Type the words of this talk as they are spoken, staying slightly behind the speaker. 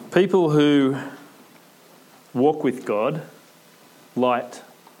People who walk with God light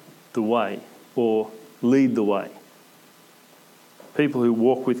the way or lead the way. People who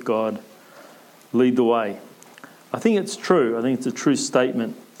walk with God lead the way. I think it's true. I think it's a true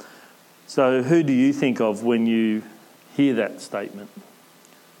statement. So who do you think of when you hear that statement?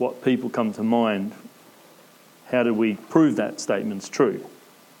 What people come to mind? How do we prove that statement's true?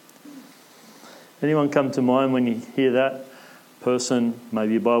 Anyone come to mind when you hear that? Person,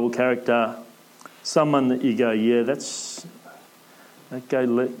 maybe a Bible character, someone that you go, yeah, that guy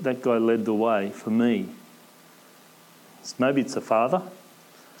led the way for me. Maybe it's a father.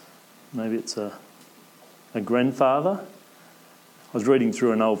 Maybe it's a grandfather. I was reading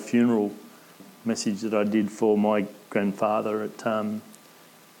through an old funeral message that I did for my grandfather at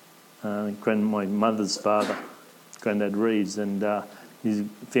my mother's father, Grandad Reeves, and he's a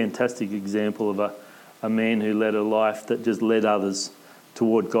fantastic example of a man who led a life that just led others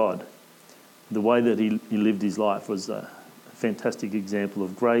toward God. The way that he lived his life was a fantastic example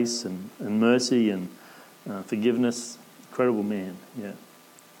of grace and mercy and forgiveness. Incredible man, yeah.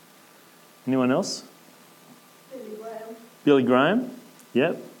 Anyone else? Billy Graham. Billy Graham?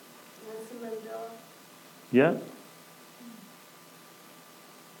 Yep. Nelson Mandela. Yep.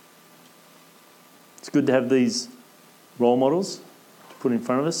 It's good to have these role models to put in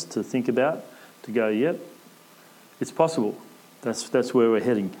front of us to think about, to go, yep, it's possible. That's where we're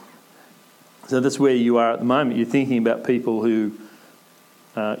heading. So that's where you are at the moment. You're thinking about people who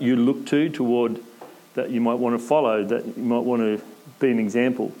you look toward, that you might want to follow, that you might want to be an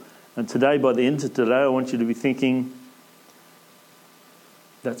example. And today, by the end of today, I want you to be thinking,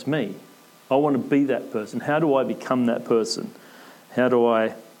 that's me. I want to be that person. How do I become that person? How do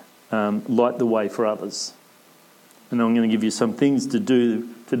I light the way for others? And I'm going to give you some things to do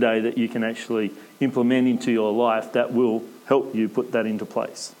today that you can actually implement into your life that will help you put that into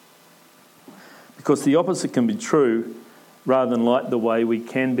place. Because the opposite can be true. Rather than light the way, we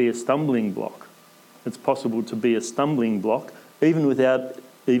can be a stumbling block. It's possible to be a stumbling block even without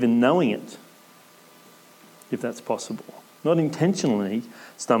even knowing it, if that's possible. Not intentionally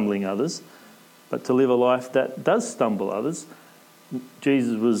stumbling others, but to live a life that does stumble others.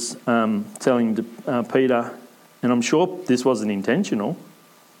 Jesus was telling Peter, and I'm sure this wasn't intentional.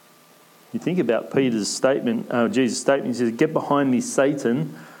 You think about Peter's statement, Jesus' statement, he says, "Get behind me,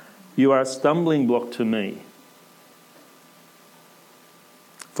 Satan. You are a stumbling block to me.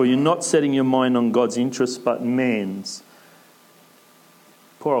 For you're not setting your mind on God's interests, but man's."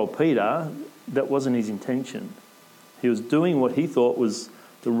 Poor old Peter, that wasn't his intention. He was doing what he thought was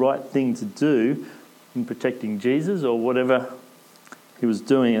the right thing to do in protecting Jesus or whatever he was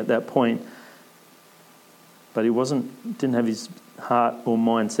doing at that point. But he didn't have his heart or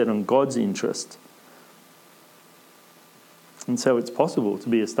mind set on God's interest. And so it's possible to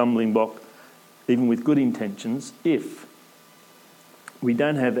be a stumbling block, even with good intentions, if we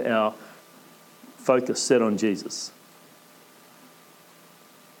don't have our focus set on Jesus.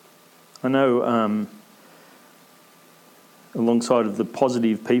 I know, alongside of the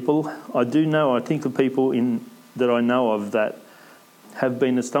positive people, I think of people that I know of that have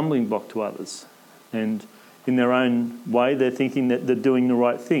been a stumbling block to others. And in their own way, they're thinking that they're doing the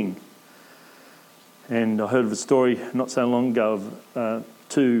right thing. And I heard of a story not so long ago of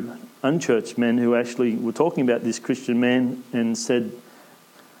two unchurched men who actually were talking about this Christian man and said,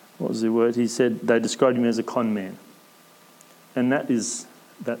 what was the word? He said they described him as a con man. And that's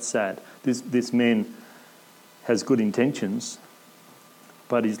sad. This man has good intentions,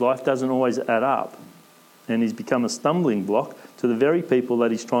 but his life doesn't always add up. And he's become a stumbling block to the very people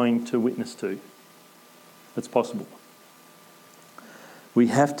that he's trying to witness to. It's possible. We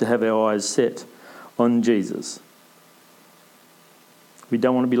have to have our eyes set on Jesus. We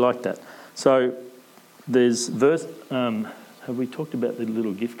don't want to be like that. So there's verse... have we talked about the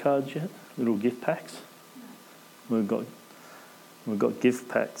little gift cards yet? Little gift packs? We've got gift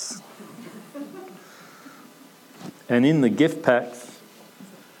packs. And in the gift packs,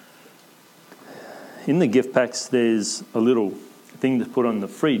 there's a little thing to put on the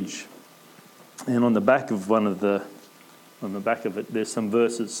fridge. And on the back of it, there's some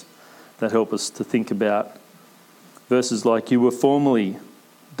verses that help us to think about. Verses like, "You were formerly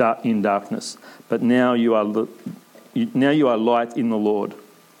in darkness, but now you are light in the Lord.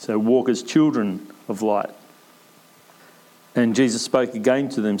 So walk as children of light." And Jesus spoke again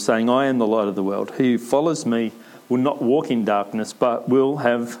to them, saying, "I am the light of the world. He who follows me will not walk in darkness, but will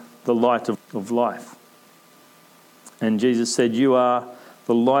have the light of life." And Jesus said, "You are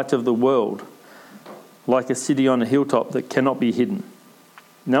the light of the world, like a city on a hilltop that cannot be hidden.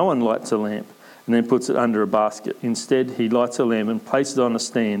 No one lights a lamp and then puts it under a basket. Instead, he lights a lamp and places it on a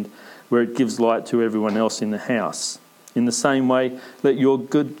stand where it gives light to everyone else in the house. In the same way, let your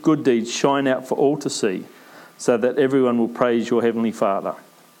good deeds shine out for all to see, so that everyone will praise your Heavenly Father.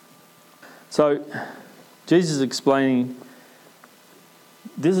 So, Jesus is explaining,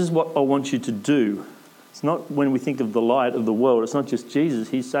 this is what I want you to do. It's not when we think of the light of the world, it's not just Jesus.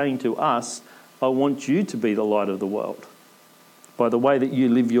 He's saying to us, I want you to be the light of the world by the way that you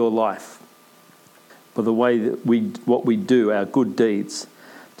live your life, by the way that what we do, our good deeds,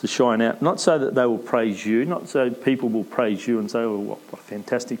 to shine out. Not so that they will praise you, not so people will praise you and say, oh, what a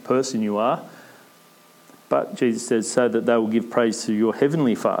fantastic person you are. But Jesus says, so that they will give praise to your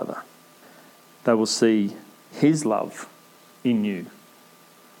Heavenly Father. They will see his love in you.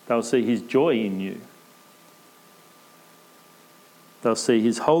 They'll see his joy in you. They'll see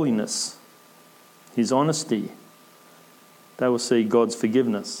his holiness, his honesty. They will see God's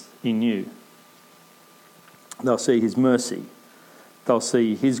forgiveness in you. They'll see his mercy. They'll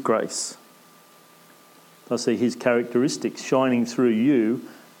see his grace. They'll see his characteristics shining through you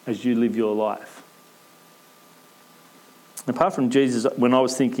as you live your life. Apart from Jesus, when I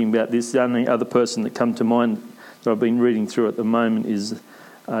was thinking about this, the only other person that come to mind that I've been reading through at the moment is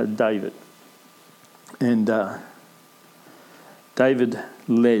David. And David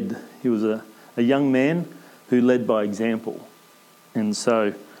led. He was a young man who led by example. And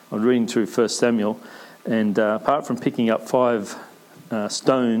so I was reading through 1 Samuel, and apart from picking up 5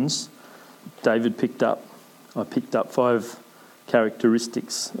 stones, I picked up 5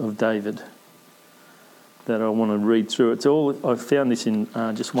 characteristics of David that I want to read through. I found this in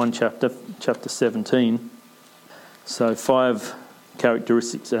just one chapter 17. So 5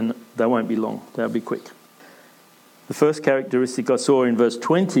 characteristics, and they won't be long, they'll be quick. The first characteristic I saw in verse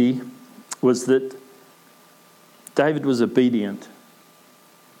 20 was that David was obedient.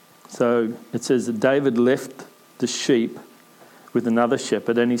 So it says that David left the sheep with another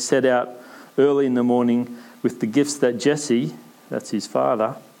shepherd, and he set out early in the morning with the gifts that Jesse, that's his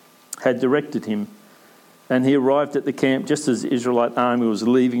father, had directed him. And he arrived at the camp just as the Israelite army was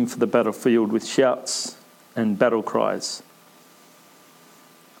leaving for the battlefield with shouts and battle cries.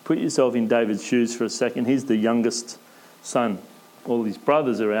 Put yourself in David's shoes for a second. He's the youngest son. All his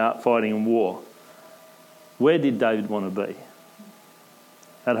brothers are out fighting in war. Where did David want to be?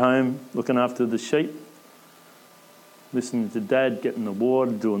 At home, looking after the sheep, listening to Dad, getting the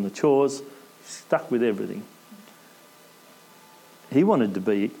water, doing the chores, stuck with everything. He wanted to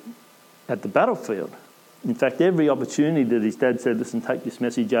be at the battlefield. In fact, every opportunity that his dad said, listen, take this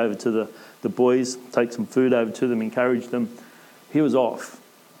message over to the boys, take some food over to them, encourage them, he was off.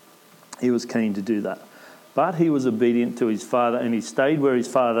 He was keen to do that. But he was obedient to his father, and he stayed where his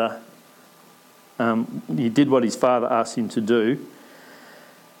father, he did what his father asked him to do.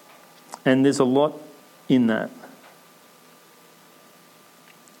 And there's a lot in that.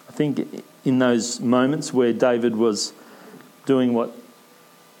 I think in those moments where David was doing what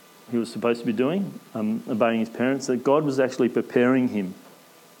he was supposed to be doing, obeying his parents, that God was actually preparing him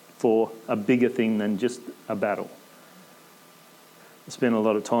for a bigger thing than just a battle. I spent a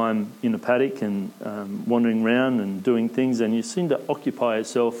lot of time in the paddock and wandering around and doing things, and you seem to occupy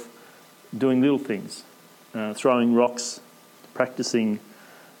yourself doing little things, throwing rocks, practicing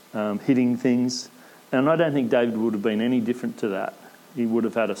hitting things. And I don't think David would have been any different to that. He would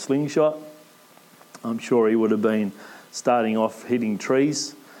have had a slingshot. I'm sure he would have been starting off hitting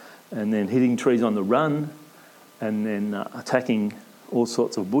trees and then hitting trees on the run and then attacking all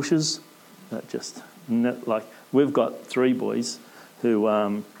sorts of bushes. We've got 3 boys who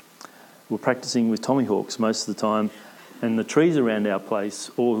were practicing with Tommy Hawks most of the time, and the trees around our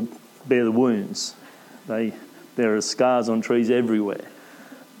place all bear the wounds. There are scars on trees everywhere.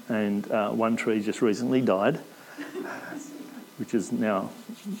 And one tree just recently died, which is now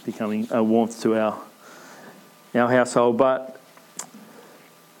becoming a warmth to our household. But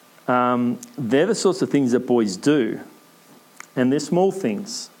they're the sorts of things that boys do. And they're small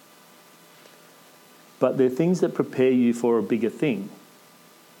things. But they're things that prepare you for a bigger thing.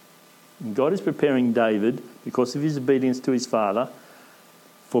 And God is preparing David, because of his obedience to his father,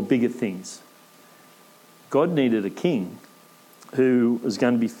 for bigger things. God needed a king who was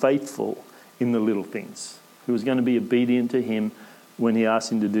going to be faithful in the little things, who was going to be obedient to him when he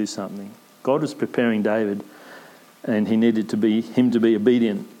asked him to do something. God was preparing David, and he needed him to be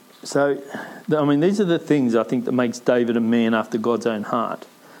obedient. So, these are the things I think that makes David a man after God's own heart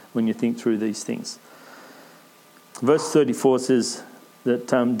when you think through these things. Verse 34 says that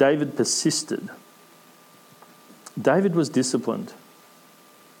David persisted. David was disciplined.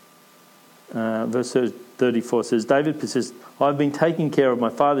 Verse 30, 34 says, David persisted, I've been taking care of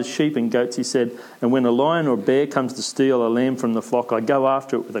my father's sheep and goats, he said, and when a lion or a bear comes to steal a lamb from the flock, I go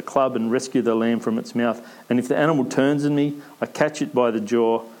after it with a club and rescue the lamb from its mouth. And if the animal turns on me, I catch it by the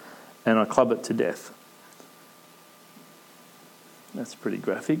jaw and I club it to death. That's pretty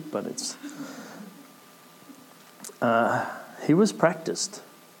graphic, but it's... he was practiced.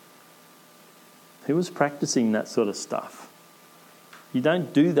 He was practicing that sort of stuff. You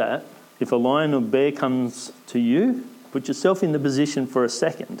don't do that. If a lion or bear comes to you, put yourself in the position for a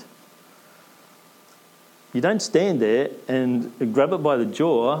second. You don't stand there and grab it by the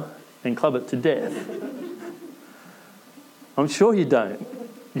jaw and club it to death. I'm sure you don't.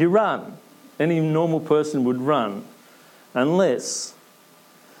 You run. Any normal person would run, unless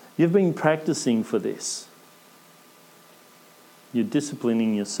you've been practicing for this. You're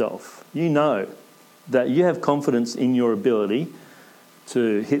disciplining yourself. You know that you have confidence in your ability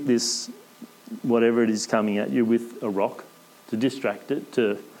to hit this, whatever it is coming at you, with a rock, to distract it,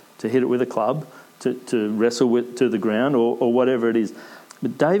 to hit it with a club, to wrestle it to the ground, or whatever it is.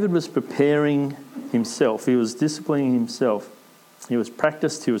 But David was preparing himself. He was disciplining himself. He was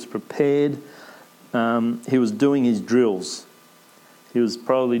practiced. He was prepared. He was doing his drills. He was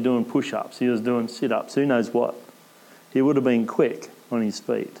probably doing push-ups. He was doing sit-ups. Who knows what? He would have been quick on his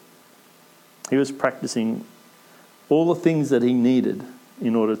feet. He was practicing all the things that he needed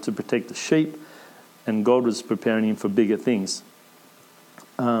in order to protect the sheep, and God was preparing him for bigger things.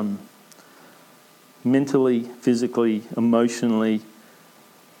 Mentally, physically, emotionally,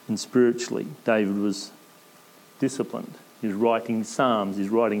 and spiritually, David was disciplined. He was writing psalms, he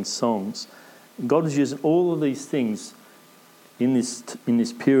was writing songs. God was using all of these things in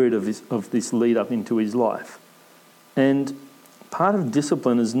this period of this lead up into his life. And part of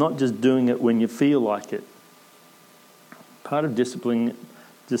discipline is not just doing it when you feel like it. Part of discipline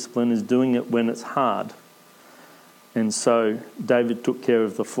is doing it when it's hard. And so David took care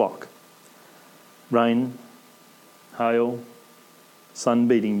of the flock. Rain, hail, sun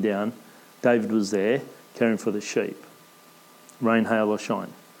beating down, David was there caring for the sheep. Rain, hail or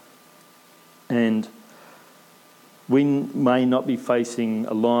shine. And we may not be facing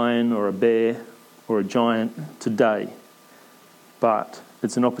a lion or a bear or a giant today, but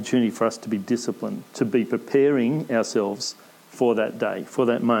it's an opportunity for us to be disciplined, to be preparing ourselves for that day, for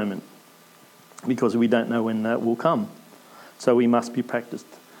that moment, because we don't know when that will come. So we must be practiced.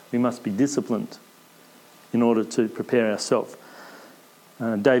 We must be disciplined in order to prepare ourselves.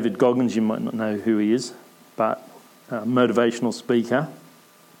 David Goggins, you might not know who he is, but a motivational speaker,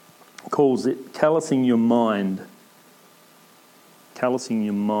 calls it callousing your mind. Callousing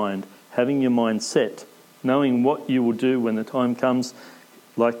your mind. Having your mind set. Knowing what you will do when the time comes,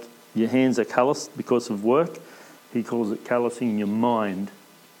 like your hands are calloused because of work. He calls it callousing your mind.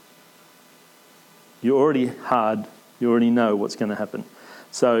 You're already hard. You already know what's going to happen.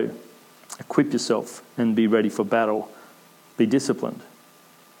 So equip yourself and be ready for battle. Be disciplined.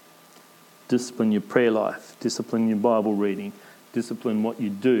 Discipline your prayer life. Discipline your Bible reading. Discipline what you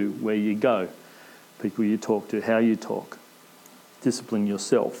do, where you go, people you talk to, how you talk. Discipline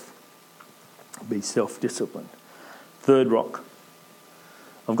yourself. Be self-disciplined. Third rock.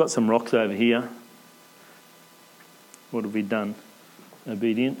 I've got some rocks over here. What have we done?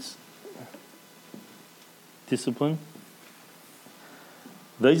 Obedience. Discipline.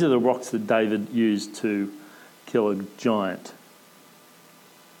 These are the rocks that David used to kill a giant.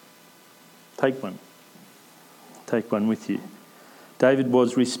 Take one. Take one with you. David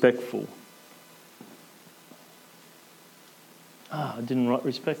was respectful. I didn't write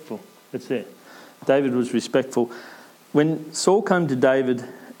respectful. It's there. David was respectful. When Saul came to David,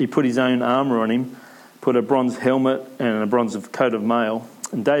 he put his own armour on him, put a bronze helmet and a bronze coat of mail,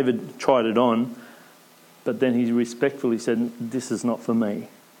 and David tried it on, but then he respectfully said, "This is not for me."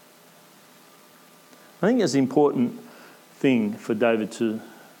 I think it's an important thing for David to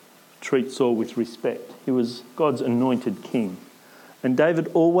treat Saul with respect. He was God's anointed king. And David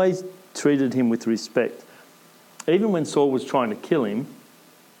always treated him with respect. Even when Saul was trying to kill him,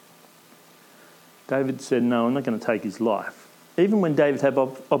 David said, "No, I'm not going to take his life." Even when David had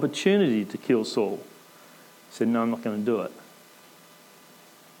opportunity to kill Saul, he said, "No, I'm not going to do it."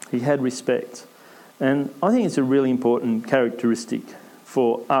 He had respect. And I think it's a really important characteristic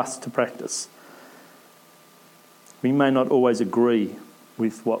for us to practice. We may not always agree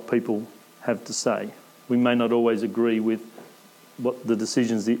with what people have to say. We may not always agree with what the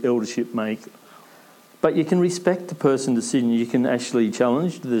decisions the eldership make. But you can respect the person's decision. You can actually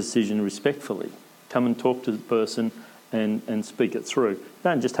challenge the decision respectfully. Come and talk to the person and speak it through. You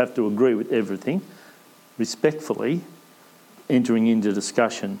don't just have to agree with everything. Respectfully entering into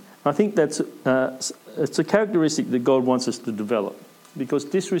discussion I think that's it's a characteristic that God wants us to develop, because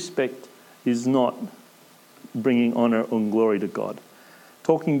disrespect is not bringing honour and glory to God.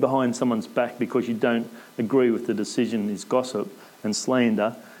 Talking behind someone's back because you don't agree with the decision is gossip and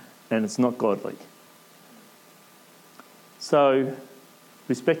slander, and it's not godly. So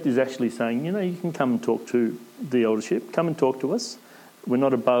respect is actually saying, you can come and talk to the eldership, come and talk to us. We're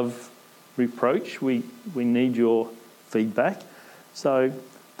not above reproach. We need your feedback. So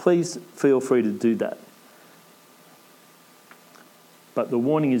please feel free to do that. But the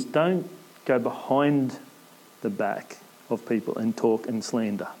warning is, don't go behind the back of people and talk and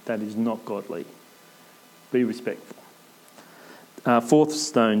slander. That is not godly. Be respectful. Fourth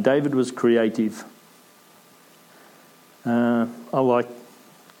stone, David was creative. I like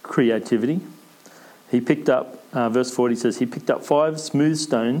creativity. He picked up, verse 40 says, he picked up 5 smooth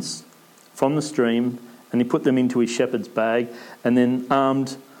stones from the stream and he put them into his shepherd's bag, and then,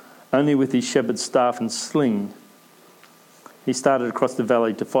 armed only with his shepherd's staff and sling, he started across the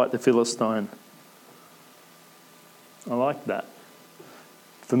valley to fight the Philistine. I like that.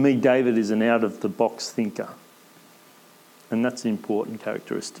 For me, David is an out-of-the-box thinker. And that's an important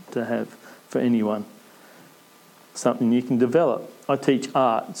characteristic to have for anyone. Something you can develop. I teach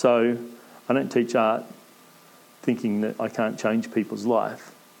art, so I don't teach art thinking that I can't change people's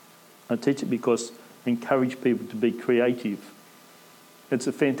life. I teach it because I encourage people to be creative. It's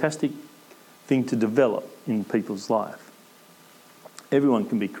a fantastic thing to develop in people's life. Everyone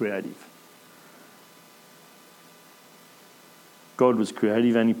can be creative. God was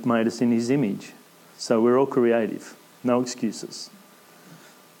creative and he made us in his image. So we're all creative. No excuses.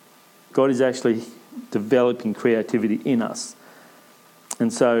 God is actually developing creativity in us.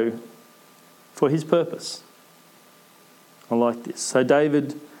 And so, for his purpose. I like this. So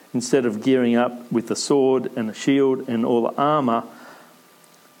David, instead of gearing up with a sword and a shield and all the armour,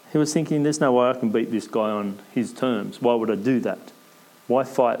 he was thinking, there's no way I can beat this guy on his terms. Why would I do that? Why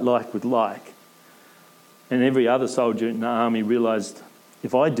fight like with like? And every other soldier in the army realised,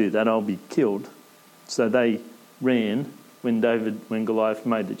 if I do that, I'll be killed. So they ran when Goliath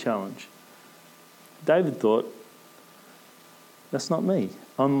made the challenge. David thought, that's not me.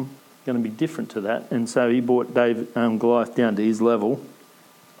 I'm going to be different to that. And so he brought Goliath down to his level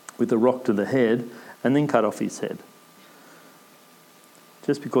with a rock to the head and then cut off his head.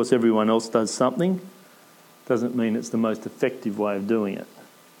 Just because everyone else does something doesn't mean it's the most effective way of doing it.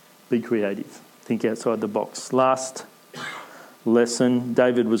 Be creative. Think outside the box. Last lesson,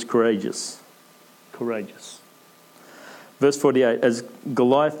 David was courageous. Courageous. Verse 48, as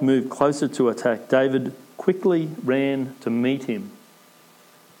Goliath moved closer to attack, David quickly ran to meet him.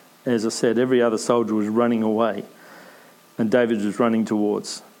 As I said, every other soldier was running away, and David was running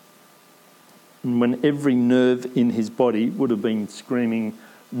towards. And when every nerve in his body would have been screaming,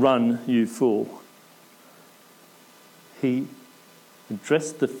 "Run, you fool," he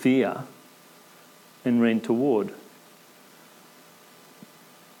addressed the fear and ran toward.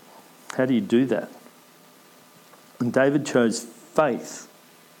 How do you do that? And David chose faith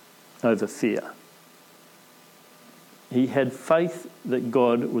over fear. He had faith that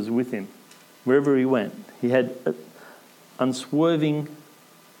God was with him wherever he went. He had unswerving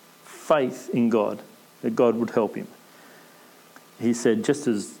faith in God, that God would help him. He said, just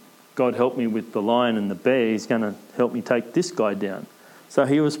as God helped me with the lion and the bear, he's going to help me take this guy down. So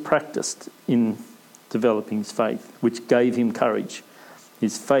he was practiced in developing his faith, which gave him courage.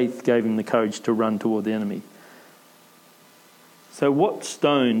 His faith gave him the courage to run toward the enemy. So what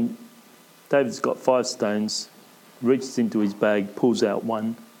stone? David's got 5 stones, reaches into his bag, pulls out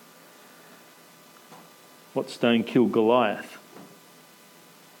one. What stone killed Goliath?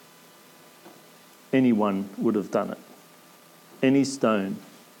 Anyone would have done it. Any stone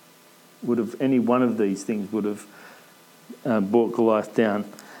would have, any one of these things would have brought Goliath down.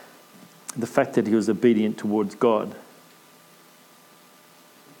 The fact that he was obedient towards God.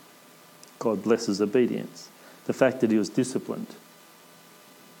 God blesses obedience. The fact that he was disciplined.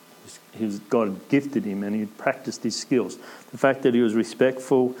 God had gifted him and he practiced his skills. The fact that he was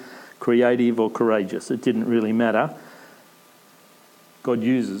respectful, creative or courageous, it didn't really matter. God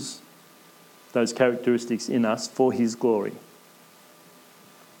uses those characteristics in us for his glory.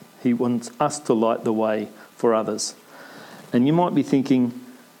 He wants us to light the way for others. And you might be thinking,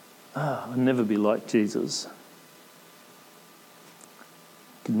 I'll never be like Jesus.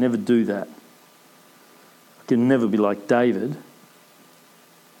 I could never do that. I could never be like David.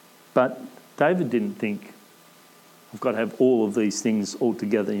 But David didn't think, I've got to have all of these things all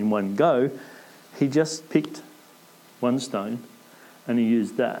together in one go. He just picked one stone and he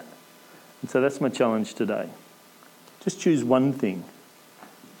used that. And so that's my challenge today. Just choose one thing.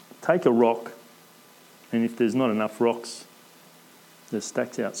 take a rock, and if there's not enough rocks, there's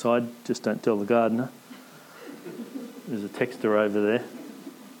stacks outside. Just don't tell the gardener. There's a texter over there.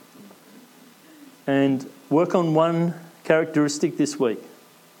 And work on one characteristic this week.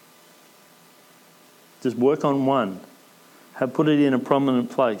 Just work on one. Put it in a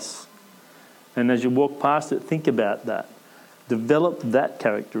prominent place. And as you walk past it, think about that. Develop that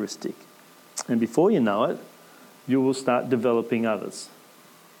characteristic. And before you know it, you will start developing others.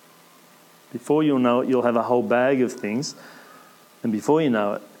 Before you'll know it, you'll have a whole bag of things. And before you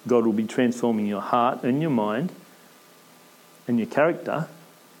know it, God will be transforming your heart and your mind and your character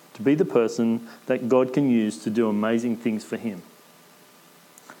to be the person that God can use to do amazing things for him.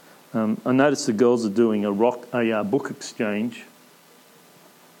 I noticed the girls are doing a book exchange,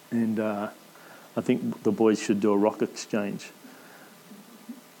 and I think the boys should do a rock exchange.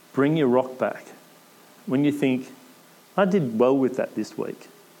 Bring your rock back. When you think, I did well with that this week,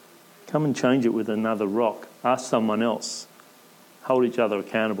 come and change it with another rock. Ask someone else. Hold each other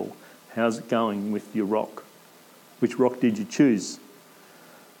accountable. How's it going with your rock? Which rock did you choose?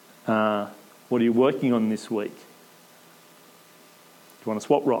 What are you working on this week? Do you want to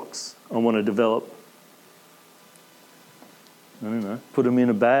swap rocks? I want to develop, put them in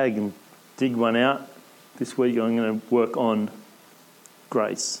a bag and dig one out. This week I'm going to work on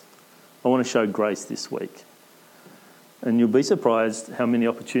grace. I want to show grace this week. And you'll be surprised how many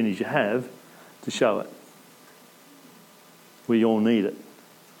opportunities you have to show it. We all need it.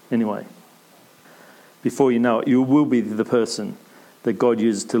 Anyway, before you know it, you will be the person that God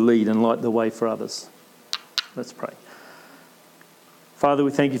uses to lead and light the way for others. Let's pray. Father,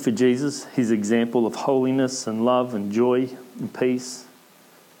 we thank you for Jesus, his example of holiness and love and joy and peace,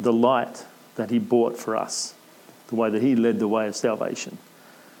 the light that he bought for us, the way that he led the way of salvation.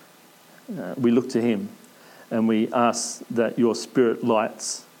 We look to him and we ask that your Spirit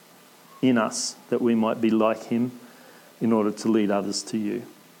lights in us, that we might be like him in order to lead others to you.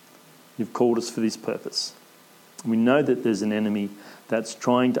 You've called us for this purpose. We know that there's an enemy that's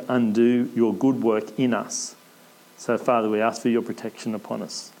trying to undo your good work in us. So, Father, we ask for your protection upon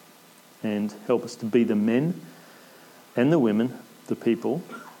us and help us to be the men and the women, the people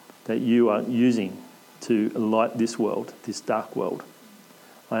that you are using to light this world, this dark world.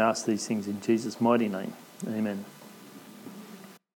 I ask these things in Jesus' mighty name. Amen.